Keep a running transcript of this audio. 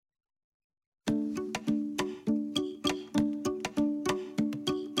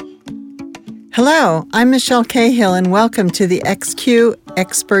Hello, I'm Michele Cahill, and welcome to the XQ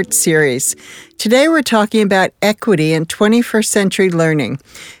Expert Series. Today we're talking about equity in 21st century learning.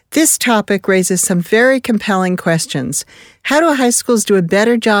 This topic raises some very compelling questions. How do high schools do a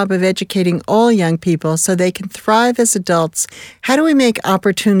better job of educating all young people so they can thrive as adults? How do we make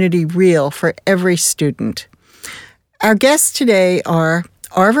opportunity real for every student? Our guests today are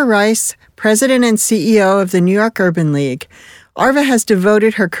Arva Rice, President and CEO of the New York Urban League. Arva has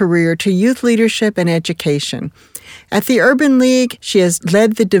devoted her career to youth leadership and education. At the Urban League, she has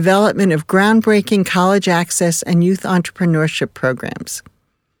led the development of groundbreaking college access and youth entrepreneurship programs.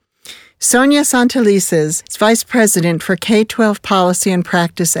 Sonja Santelises is Vice President for K-12 Policy and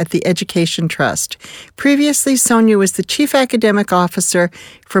Practice at the Education Trust. Previously, Sonja was the Chief Academic Officer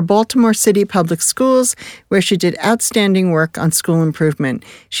for Baltimore City Public Schools, where she did outstanding work on school improvement.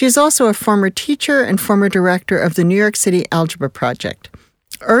 She is also a former teacher and former director of the New York City Algebra Project.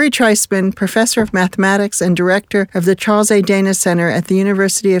 Treisman, Professor of Mathematics and Director of the Charles A. Dana Center at the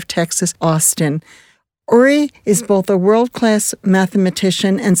University of Texas, Austin. Uri is both a world-class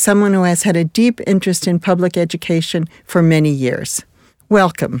mathematician and someone who has had a deep interest in public education for many years.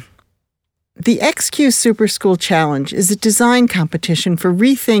 Welcome. The XQ Super School Challenge is a design competition for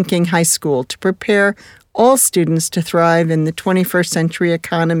rethinking high school to prepare all students to thrive in the 21st century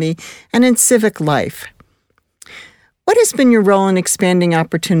economy and in civic life. What has been your role in expanding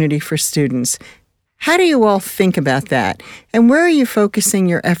opportunity for students? How do you all think about that? And where are you focusing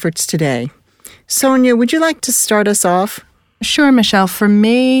your efforts today? Sonja, would you like to start us off? Sure, Michele. For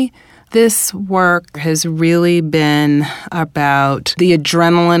me, this work has really been about the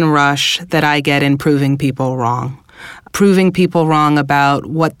adrenaline rush that I get in proving people wrong. Proving people wrong about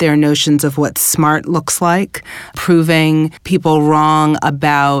what their notions of what smart looks like, proving people wrong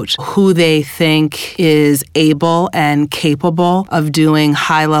about who they think is able and capable of doing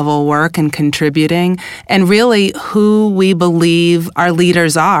high-level work and contributing, and really who we believe our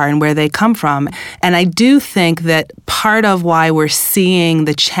leaders are and where they come from. And I do think that part of why we're seeing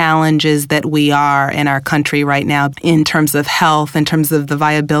the challenges that we are in our country right now in terms of health, in terms of the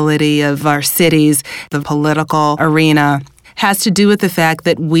viability of our cities, the political arena, has to do with the fact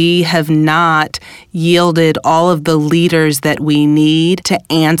that we have not yielded all of the leaders that we need to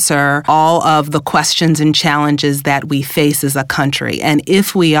answer all of the questions and challenges that we face as a country. And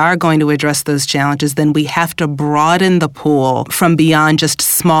if we are going to address those challenges, then we have to broaden the pool from beyond just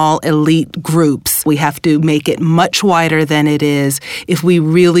small elite groups. We have to make it much wider than it is if we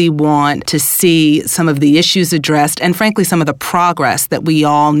really want to see some of the issues addressed and, frankly, some of the progress that we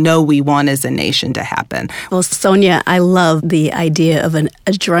all know we want as a nation to happen. Well, Sonja, I love the idea of an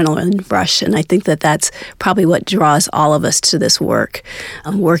adrenaline rush, and I think that that's probably what draws all of us to this work.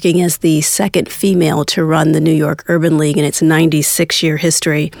 I'm working as the second female to run the New York Urban League in its 96-year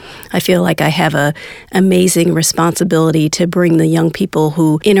history. I feel like I have an amazing responsibility to bring the young people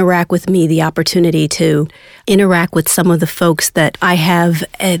who interact with me the opportunity to interact with some of the folks that I have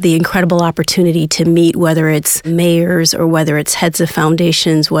the incredible opportunity to meet, whether it's mayors or whether it's heads of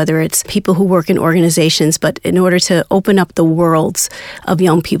foundations, whether it's people who work in organizations, but in order to open up the worlds of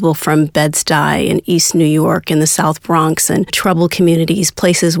young people from Bed-Stuy and East New York and the South Bronx and troubled communities,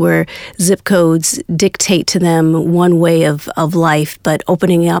 places where zip codes dictate to them one way of life, but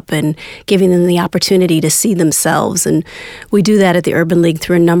opening up and giving them the opportunity to see themselves. And we do that at the Urban League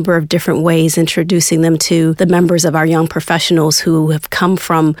through a number of different ways, introducing them to the members of our young professionals who have come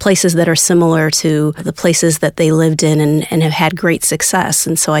from places that are similar to the places that they lived in and have had great success.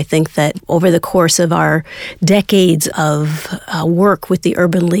 And so I think that over the course of our decades of work with the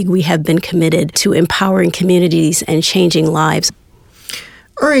Urban League, we have been committed to empowering communities and changing lives.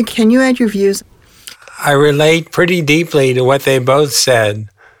 Uri, can you add your views? I relate pretty deeply to what they both said.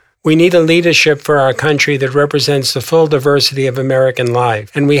 We need a leadership for our country that represents the full diversity of American life.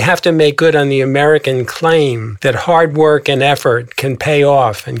 And we have to make good on the American claim that hard work and effort can pay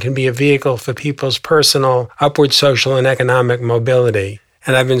off and can be a vehicle for people's personal, upward social, and economic mobility.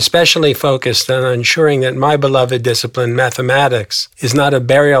 And I've been specially focused on ensuring that my beloved discipline, mathematics, is not a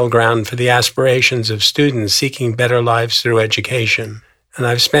burial ground for the aspirations of students seeking better lives through education. And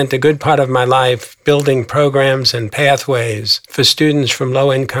I've spent a good part of my life building programs and pathways for students from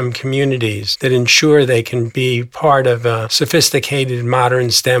low-income communities that ensure they can be part of a sophisticated modern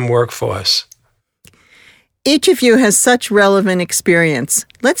STEM workforce. Each of you has such relevant experience.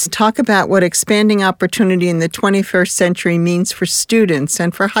 Let's talk about what expanding opportunity in the 21st century means for students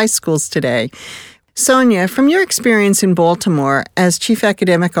and for high schools today. Sonja, from your experience in Baltimore as Chief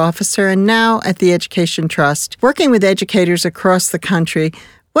Academic Officer and now at the Education Trust, working with educators across the country,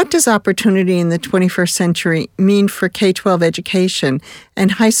 What does opportunity in the 21st century mean for K-12 education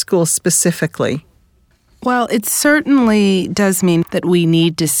and high school specifically? Well, it certainly does mean that we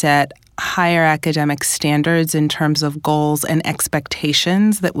need to set higher academic standards in terms of goals and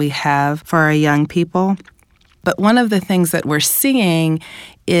expectations that we have for our young people. But one of the things that we're seeing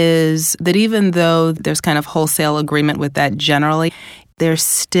is that even though there's kind of wholesale agreement with that generally, there's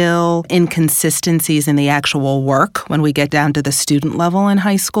still inconsistencies in the actual work when we get down to the student level in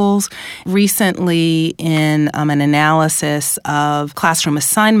high schools. Recently, in an analysis of classroom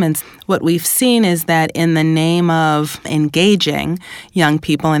assignments, what we've seen is that in the name of engaging young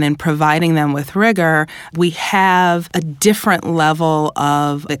people and in providing them with rigor, we have a different level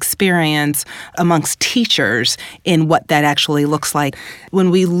of experience amongst teachers in what that actually looks like. When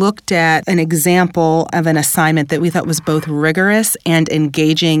we looked at an example of an assignment that we thought was both rigorous and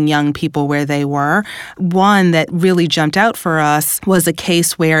engaging young people where they were, one that really jumped out for us was a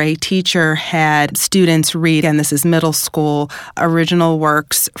case where a teacher had students read, and this is middle school, original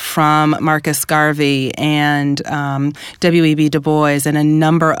works from Marcus Garvey and W.E.B. Du Bois and a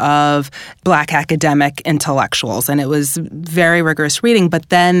number of Black academic intellectuals. And it was very rigorous reading, but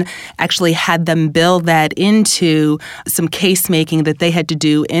then actually had them build that into some case making that they had to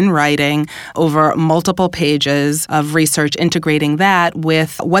do in writing over multiple pages of research, integrating that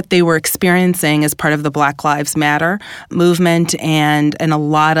with what they were experiencing as part of the Black Lives Matter movement and a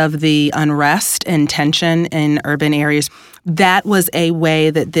lot of the unrest and tension in urban areas. That was a way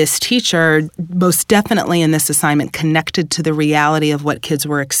that this teacher, most definitely in this assignment, connected to the reality of what kids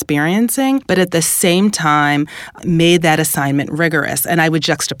were experiencing, but at the same time made that assignment rigorous. And I would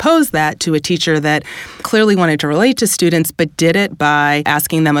juxtapose that to a teacher that clearly wanted to relate to students, but did it by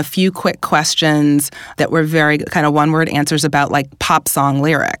asking them a few quick questions that were very kind of one-word answers about like pop song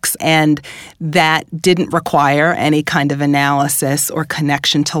lyrics. And that didn't require any kind of analysis or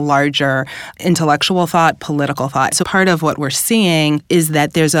connection to larger intellectual thought, political thought. So part of what we're seeing is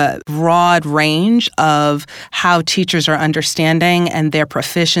that there's a broad range of how teachers are understanding and their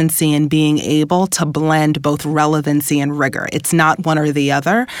proficiency in being able to blend both relevancy and rigor. It's not one or the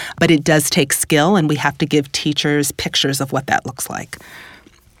other, but it does take skill, and we have to give teachers pictures of what that looks like.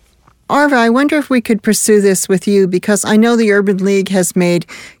 Arva, I wonder if we could pursue this with you, because I know the Urban League has made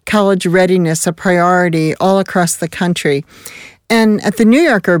college readiness a priority all across the country. And at the New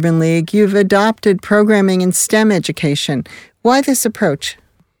York Urban League, you've adopted programming in STEM education. Why this approach?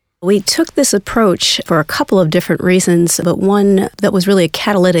 We took this approach for a couple of different reasons, but one that was really a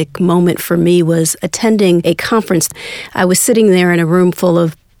catalytic moment for me was attending a conference. I was sitting there in a room full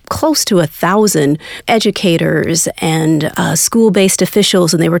of close to 1,000 educators and school-based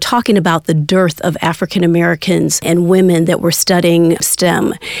officials, and they were talking about the dearth of African Americans and women that were studying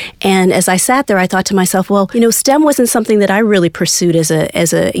STEM. And as I sat there, I thought to myself, well, STEM wasn't something that I really pursued as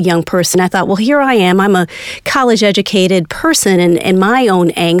a young person. I thought, well, here I am. I'm a college-educated person and my own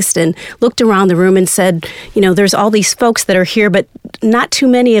angst, and looked around the room and said, there's all these folks that are here, but not too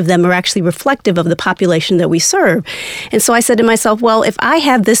many of them are actually reflective of the population that we serve. And so I said to myself, well, if I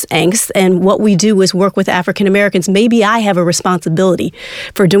have this angst and what we do is work with African Americans, maybe I have a responsibility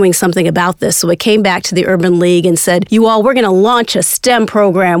for doing something about this. So I came back to the Urban League and said, you all, we're going to launch a STEM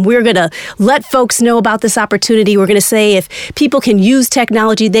program. We're going to let folks know about this opportunity. We're going to say if people can use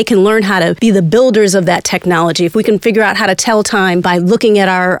technology, they can learn how to be the builders of that technology. If we can figure out how to tell time by looking at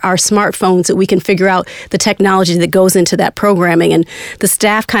our smartphones, that we can figure out the technology that goes into that programming. And the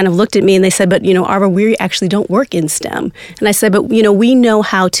staff kind of looked at me and they said, but, Arva, we actually don't work in STEM. And I said, but, we know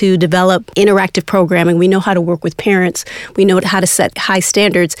how to develop interactive programming. We know how to work with parents. We know how to set high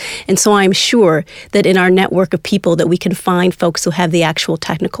standards. And so I'm sure that in our network of people that we can find folks who have the actual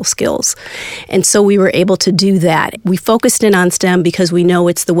technical skills. And so we were able to do that. We focused in on STEM because we know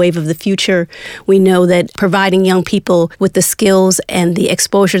it's the wave of the future. We know that providing young people with the skills and the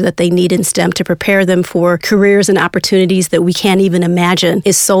exposure that they need in STEM to prepare them for careers and opportunities that we can't even imagine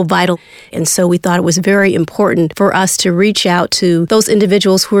is so vital. And so we thought it was very important for us to reach out to those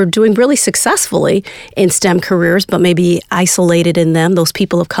individuals who are doing really successfully in STEM careers, but maybe isolated in them, those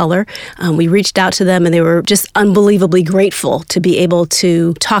people of color. We reached out to them and they were just unbelievably grateful to be able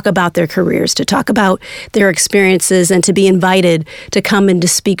to talk about their careers, to talk about their experiences, and to be invited to come and to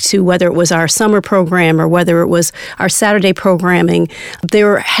speak to whether it was our summer program or whether it was our Saturday programming. They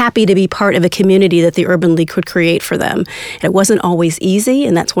were happy to be part of a community that the Urban League could create for them. It wasn't always easy,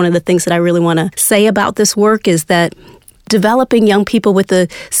 and that's one of the things that I really want to say about this work is that developing young people with the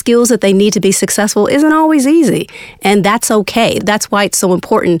skills that they need to be successful isn't always easy, and that's okay. That's why it's so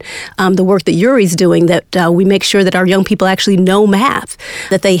important, the work that Yuri's doing, that we make sure that our young people actually know math,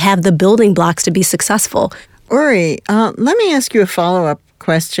 that they have the building blocks to be successful. Uri, let me ask you a follow-up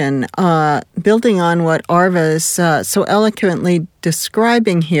question, building on what Arva is so eloquently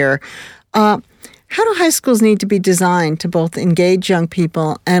describing here. How do high schools need to be designed to both engage young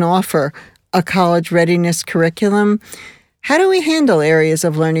people and offer a college readiness curriculum? How do we handle areas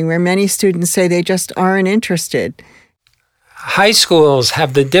of learning where many students say they just aren't interested? High schools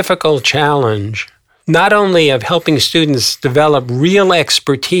have the difficult challenge not only of helping students develop real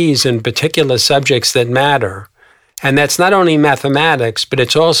expertise in particular subjects that matter, and that's not only mathematics, but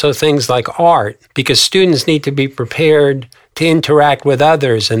it's also things like art, because students need to be prepared to interact with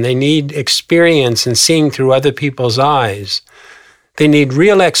others, and they need experience in seeing through other people's eyes. They need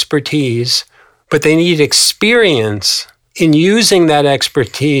real expertise, but they need experience in using that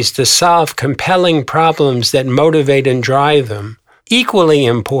expertise to solve compelling problems that motivate and drive them. Equally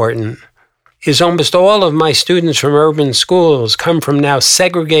important is almost all of my students from urban schools come from now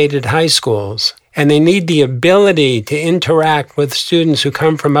segregated high schools, and they need the ability to interact with students who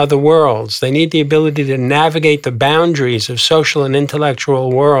come from other worlds. They need the ability to navigate the boundaries of social and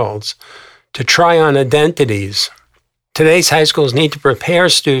intellectual worlds, to try on identities. Today's high schools need to prepare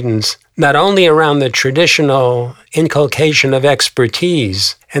students not only around the traditional inculcation of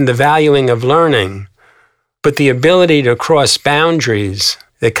expertise and the valuing of learning, but the ability to cross boundaries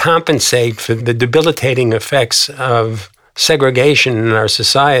that compensate for the debilitating effects of segregation in our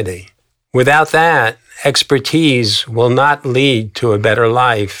society. Without that, expertise will not lead to a better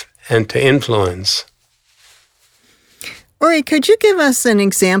life and to influence. Ori, could you give us an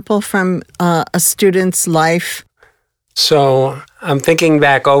example from a student's life? So I'm thinking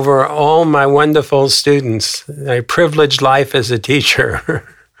back over all my wonderful students, my privileged life as a teacher.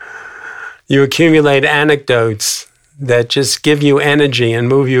 You accumulate anecdotes that just give you energy and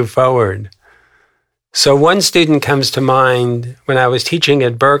move you forward. So one student comes to mind when I was teaching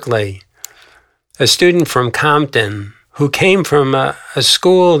at Berkeley, a student from Compton who came from a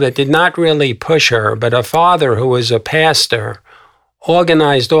school that did not really push her, but a father who was a pastor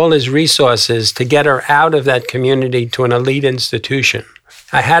organized all his resources to get her out of that community to an elite institution.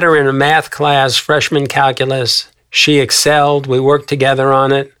 I had her in a math class, freshman calculus. She excelled. We worked together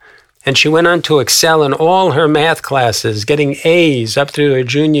on it. And she went on to excel in all her math classes, getting A's up through her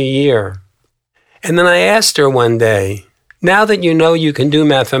junior year. And then I asked her one day, now that you know you can do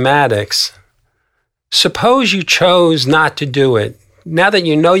mathematics, suppose you chose not to do it. Now that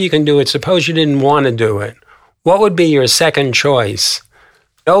you know you can do it, suppose you didn't want to do it. What would be your second choice?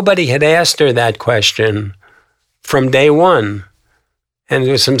 Nobody had asked her that question from day one. And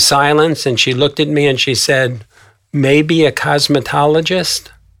there was some silence, and she looked at me and she said, maybe a cosmetologist?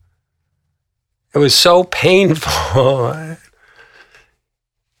 It was so painful.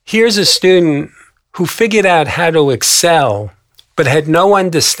 Here's a student who figured out how to excel, but had no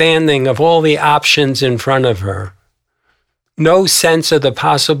understanding of all the options in front of her. No sense of the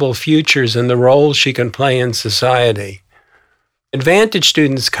possible futures and the roles she can play in society. Advantage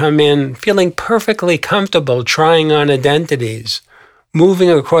students come in feeling perfectly comfortable trying on identities, moving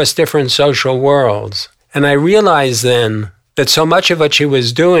across different social worlds. And I realized then that so much of what she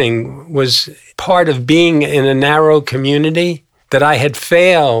was doing was part of being in a narrow community, that I had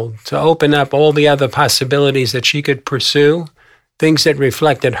failed to open up all the other possibilities that she could pursue, things that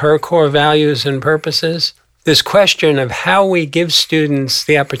reflected her core values and purposes. This question of how we give students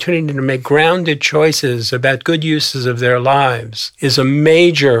the opportunity to make grounded choices about good uses of their lives is a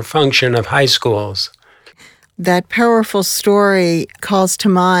major function of high schools. That powerful story calls to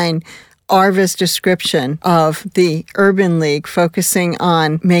mind Arva's description of the Urban League focusing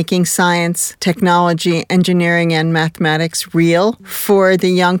on making science, technology, engineering, and mathematics real for the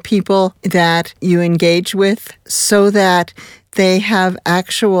young people that you engage with so that they have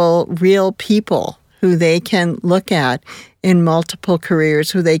actual real people who they can look at in multiple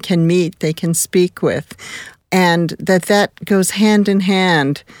careers, who they can meet, they can speak with, and that goes hand in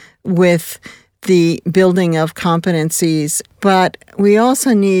hand with the building of competencies. But we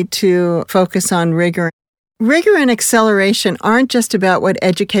also need to focus on rigor. Rigor and acceleration aren't just about what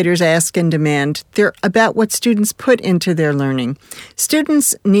educators ask and demand. They're about what students put into their learning.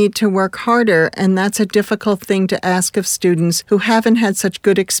 Students need to work harder, and that's a difficult thing to ask of students who haven't had such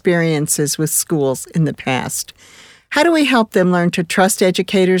good experiences with schools in the past. How do we help them learn to trust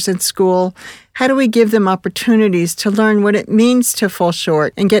educators in school? How do we give them opportunities to learn what it means to fall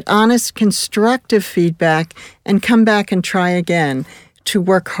short and get honest, constructive feedback and come back and try again to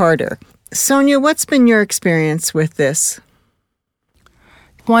work harder? Sonja, what's been your experience with this?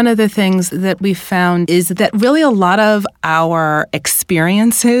 One of the things that we found is that really a lot of our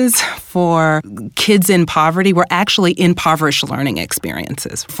experiences for kids in poverty were actually impoverished learning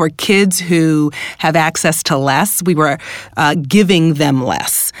experiences. For kids who have access to less, we were giving them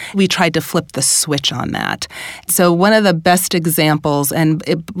less. We tried to flip the switch on that. So one of the best examples, and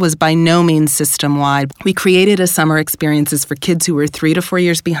it was by no means system-wide, we created a summer experiences for kids who were 3 to 4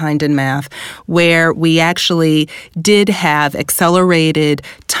 years behind in math, where we actually did have accelerated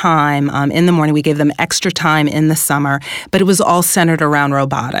time in the morning. We gave them extra time in the summer, but it was all centered around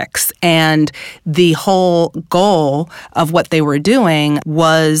robotics. And the whole goal of what they were doing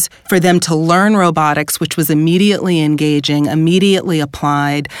was for them to learn robotics, which was immediately engaging, immediately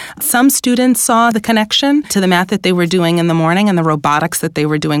applied. Some students saw the connection to the math that they were doing in the morning and the robotics that they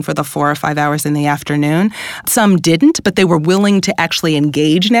were doing for the 4 or 5 hours in the afternoon. Some didn't, but they were willing to actually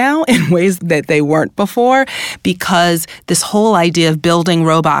engage now in ways that they weren't before, because this whole idea of building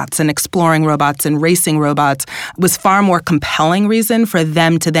robots and exploring robots and racing robots was far more compelling reason for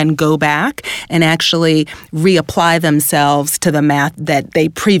them to then go back and actually reapply themselves to the math that they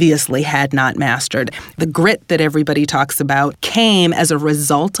previously had not mastered. The grit that everybody talks about came as a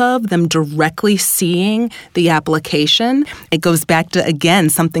result of them directly seeing the application. It goes back to, again,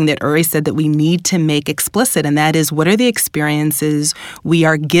 something that Uri said that we need to make explicit, and that is, what are the experiences we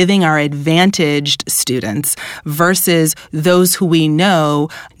are giving our advantaged students versus those who we know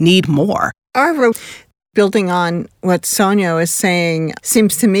need more? Arva, building on what Sonja is saying,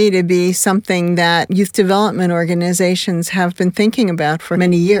 seems to me to be something that youth development organizations have been thinking about for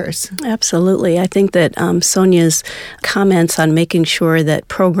many years. Absolutely. I think that Sonja's comments on making sure that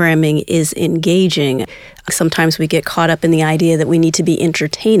programming is engaging, sometimes we get caught up in the idea that we need to be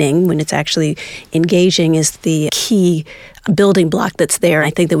entertaining when it's actually engaging is the key building block that's there. I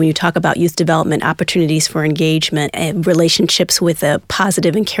think that when you talk about youth development, opportunities for engagement and relationships with a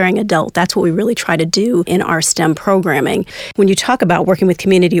positive and caring adult, that's what we really try to do in our STEM programming. When you talk about working with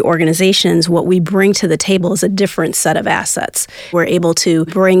community organizations, what we bring to the table is a different set of assets. We're able to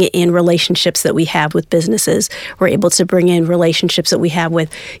bring in relationships that we have with businesses. We're able to bring in relationships that we have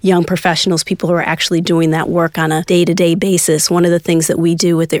with young professionals, people who are actually doing that work on a day-to-day basis. One of the things that we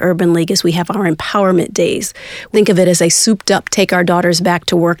do with the Urban League is we have our empowerment days. Think of it as a souped up take our daughters back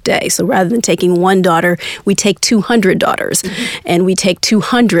to work day. So rather than taking one daughter, we take 200 daughters and we take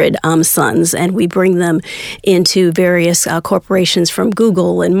 200 sons and we bring them into various corporations from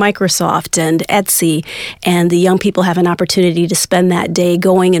Google and Microsoft and Etsy. And the young people have an opportunity to spend that day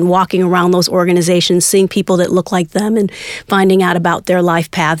going and walking around those organizations, seeing people that look like them and finding out about their life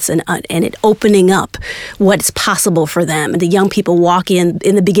paths and it opening up what's possible for them. And the young people walk in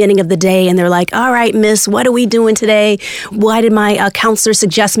the beginning of the day and they're like, all right, miss, what are we doing today? Why did my counselor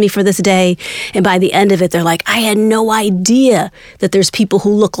suggest me for this day? And by the end of it, they're like, I had no idea that there's people who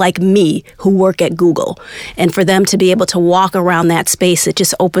look like me who work at Google. And for them to be able to walk around that space, it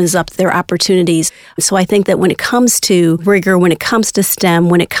just opens up their opportunities. So I think that when it comes to rigor, when it comes to STEM,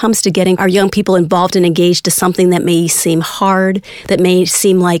 when it comes to getting our young people involved and engaged to something that may seem hard, that may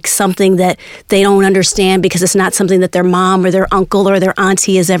seem like something that they don't understand because it's not something that their mom or their uncle or their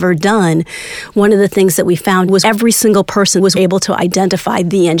auntie has ever done, one of the things that we found was every single person was able to identify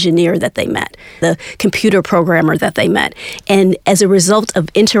the engineer that they met, the computer programmer that they met. And as a result of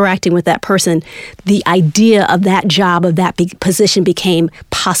interacting with that person, the idea of that job, of that position became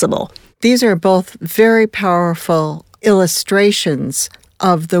possible. These are both very powerful illustrations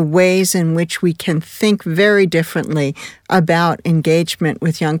of the ways in which we can think very differently about engagement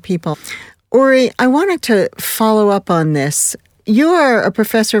with young people. Uri, I wanted to follow up on this. You are a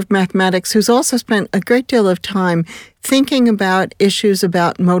professor of mathematics who's also spent a great deal of time thinking about issues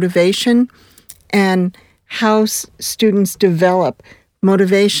about motivation and how students develop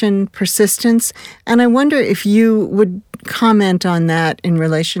motivation, persistence. And I wonder if you would comment on that in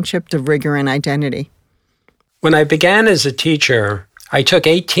relationship to rigor and identity. When I began as a teacher, I took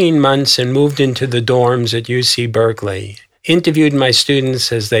 18 months and moved into the dorms at UC Berkeley, interviewed my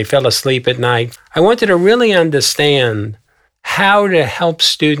students as they fell asleep at night. I wanted to really understand how to help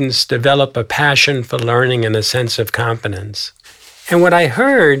students develop a passion for learning and a sense of competence. And what I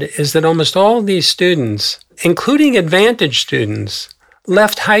heard is that almost all these students, including advantaged students,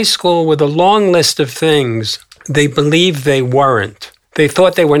 left high school with a long list of things they believed they weren't. They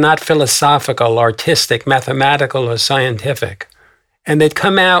thought they were not philosophical, artistic, mathematical, or scientific. And they'd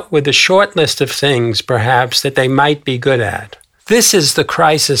come out with a short list of things, perhaps, that they might be good at. This is the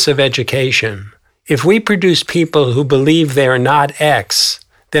crisis of education. If we produce people who believe they are not X,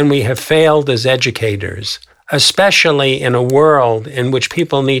 then we have failed as educators, especially in a world in which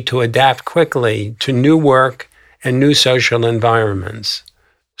people need to adapt quickly to new work and new social environments.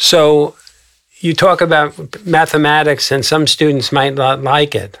 So you talk about mathematics and some students might not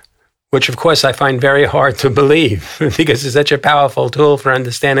like it, which of course I find very hard to believe because it's such a powerful tool for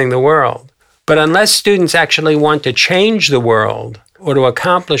understanding the world. But unless students actually want to change the world or to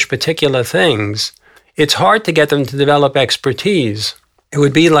accomplish particular things, it's hard to get them to develop expertise. It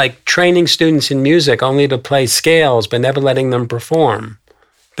would be like training students in music only to play scales but never letting them perform.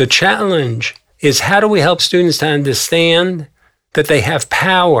 The challenge is how do we help students to understand that they have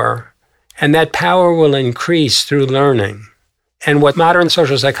power and that power will increase through learning. And what modern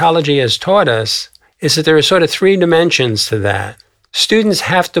social psychology has taught us is that there are sort of three dimensions to that. Students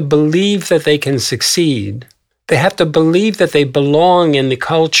have to believe that they can succeed. They have to believe that they belong in the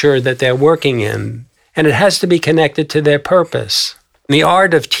culture that they're working in. And it has to be connected to their purpose. The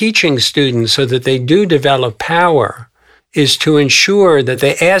art of teaching students so that they do develop power is to ensure that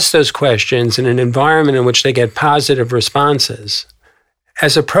they ask those questions in an environment in which they get positive responses.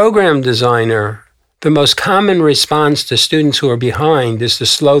 As a program designer, the most common response to students who are behind is to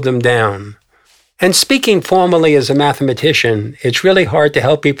slow them down. And speaking formally as a mathematician, it's really hard to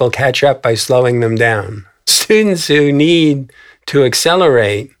help people catch up by slowing them down. Students who need to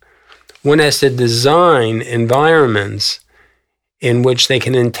accelerate, one has to design environments in which they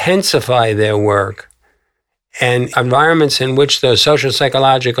can intensify their work and environments in which those social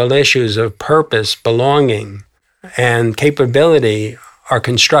psychological issues of purpose, belonging, and capability are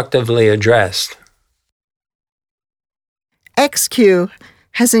constructively addressed. XQ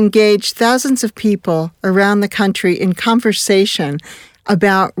has engaged thousands of people around the country in conversation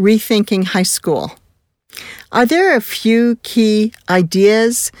about rethinking high school. Are there a few key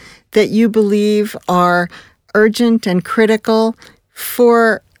ideas that you believe are urgent and critical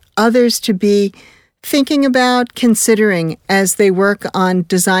for others to be thinking about, considering as they work on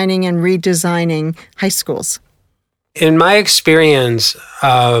designing and redesigning high schools? In my experience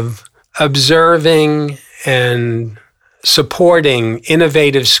of observing and supporting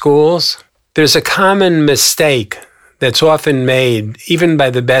innovative schools, there's a common mistake that's often made, even by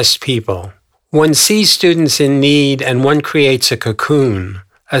the best people. One sees students in need and one creates a cocoon,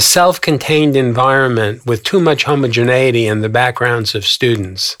 a self-contained environment with too much homogeneity in the backgrounds of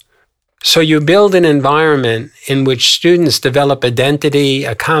students. So you build an environment in which students develop identity,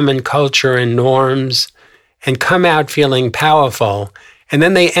 a common culture and norms, and come out feeling powerful, and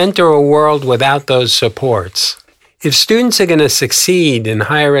then they enter a world without those supports. If students are going to succeed in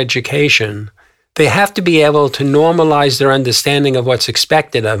higher education, they have to be able to normalize their understanding of what's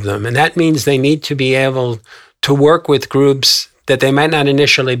expected of them, and that means they need to be able to work with groups that they might not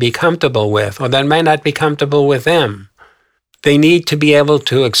initially be comfortable with, or that might not be comfortable with them. They need to be able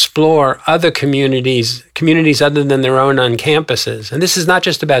to explore other communities other than their own on campuses. And this is not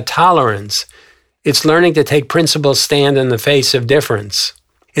just about tolerance. It's learning to take principled stand in the face of difference.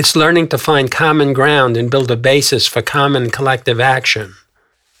 It's learning to find common ground and build a basis for common collective action.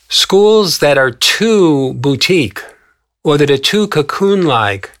 Schools that are too boutique or that are too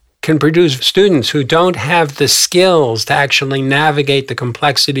cocoon-like can produce students who don't have the skills to actually navigate the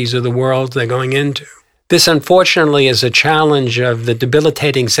complexities of the world they're going into. This, unfortunately, is a challenge of the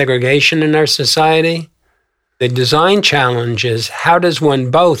debilitating segregation in our society. The design challenge is how does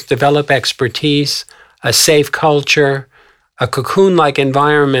one both develop expertise, a safe culture, a cocoon-like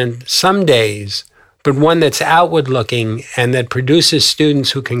environment some days, but one that's outward-looking and that produces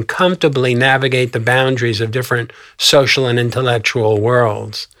students who can comfortably navigate the boundaries of different social and intellectual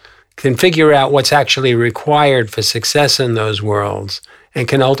worlds, can figure out what's actually required for success in those worlds, and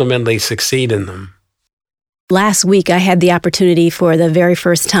can ultimately succeed in them. Last week, I had the opportunity for the very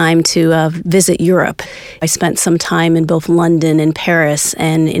first time to visit Europe. I spent some time in both London and Paris,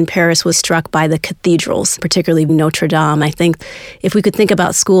 and in Paris was struck by the cathedrals, particularly Notre Dame. I think if we could think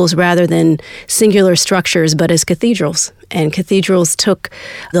about schools rather than singular structures, but as cathedrals, and cathedrals took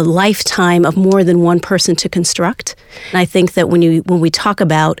the lifetime of more than one person to construct. And I think that when we talk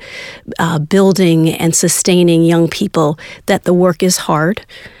about building and sustaining young people, that the work is hard,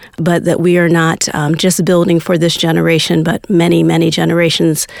 but that we are not just building for this generation, but many, many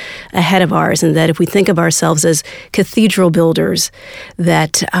generations ahead of ours. And that if we think of ourselves as cathedral builders,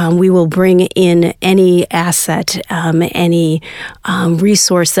 that we will bring in any asset, any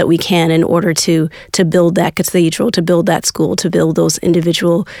resource that we can in order to build that cathedral, to build that school, to build those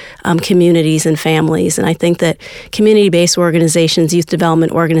individual communities and families. And I think that community-based organizations, youth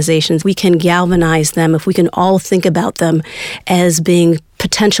development organizations, we can galvanize them if we can all think about them as being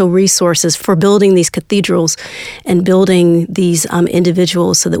potential resources for building these cathedrals and building these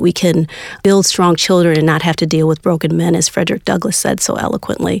individuals so that we can build strong children and not have to deal with broken men, as Frederick Douglass said so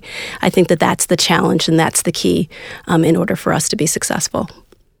eloquently. I think that that's the challenge and that's the key in order for us to be successful.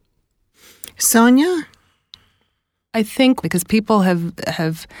 Sonja? I think because people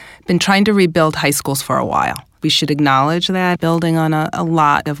have been trying to rebuild high schools for a while. We should acknowledge that, building on a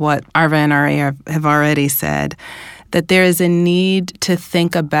lot of what Arva and Ari have already said, that there is a need to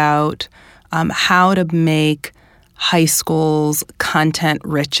think about how to make high schools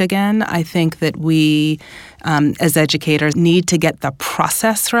content-rich again. I think that we, as educators, need to get the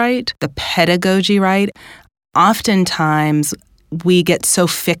process right, the pedagogy right. Oftentimes, we get so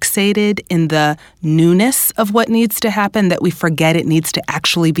fixated in the newness of what needs to happen that we forget it needs to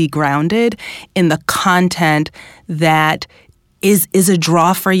actually be grounded in the content that is a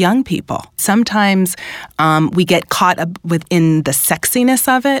draw for young people. Sometimes we get caught up within the sexiness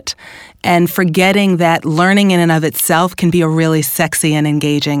of it and forgetting that learning in and of itself can be a really sexy and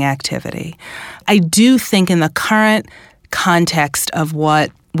engaging activity. I do think in the current context of what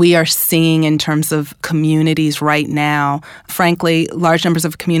we are seeing in terms of communities right now, frankly, large numbers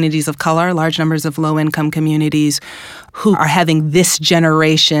of communities of color, large numbers of low-income communities who are having this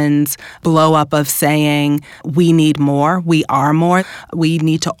generation's blow up of saying, we need more, we are more. We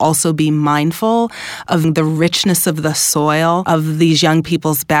need to also be mindful of the richness of the soil of these young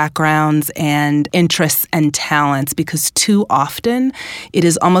people's backgrounds and interests and talents, because too often it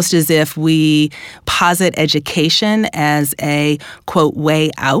is almost as if we posit education as a, quote,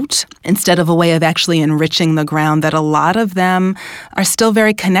 way out instead of a way of actually enriching the ground that a lot of them are still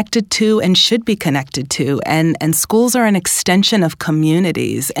very connected to and should be connected to. And schools are an extension of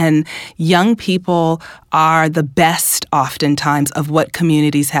communities, and young people are the best oftentimes of what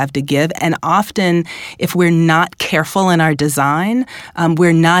communities have to give. And often, if we're not careful in our design,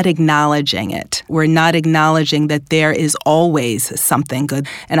 we're not acknowledging it. We're not acknowledging that there is always something good.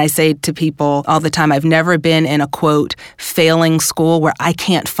 And I say to people all the time, I've never been in a, quote, failing school where I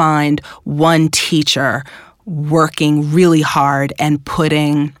can't find one teacher working really hard and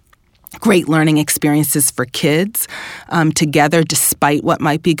putting great learning experiences for kids together despite what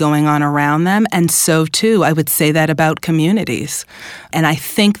might be going on around them. And so, too, I would say that about communities. And I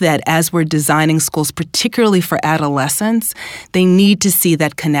think that as we're designing schools, particularly for adolescents, they need to see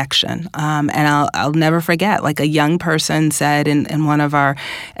that connection. And I'll never forget, like a young person said in one of our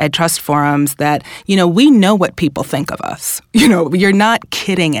Ed Trust forums that, we know what people think of us. You're not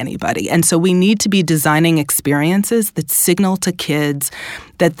kidding anybody. And so we need to be designing experiences that signal to kids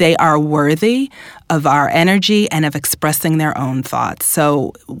that they are worthy of our energy and of expressing their own thoughts.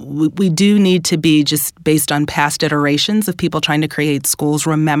 So we do need to be, just based on past iterations of people trying to create schools,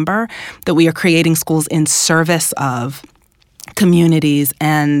 remember that we are creating schools in service of communities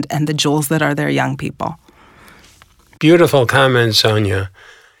and the jewels that are their young people. Beautiful comment, Sonja.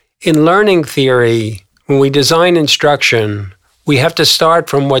 In learning theory, when we design instruction, we have to start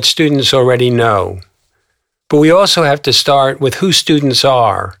from what students already know. But we also have to start with who students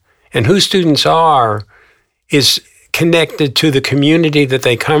are. And who students are is connected to the community that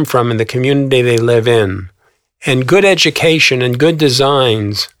they come from and the community they live in. And good education and good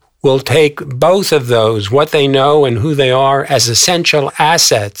designs will take both of those, what they know and who they are, as essential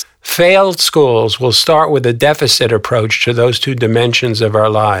assets. Failed schools will start with a deficit approach to those two dimensions of our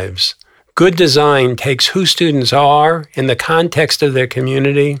lives. Good design takes who students are in the context of their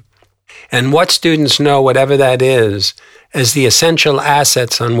community and what students know, whatever that is, as the essential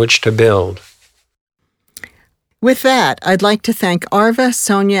assets on which to build. With that, I'd like to thank Arva,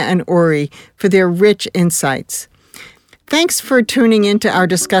 Sonja, and Ori for their rich insights. Thanks for tuning in to our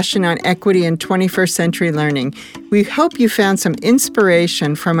discussion on equity in 21st century learning. We hope you found some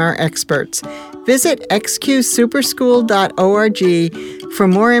inspiration from our experts. Visit xqsuperschool.org for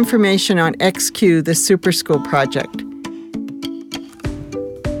more information on XQ, the Super School Project.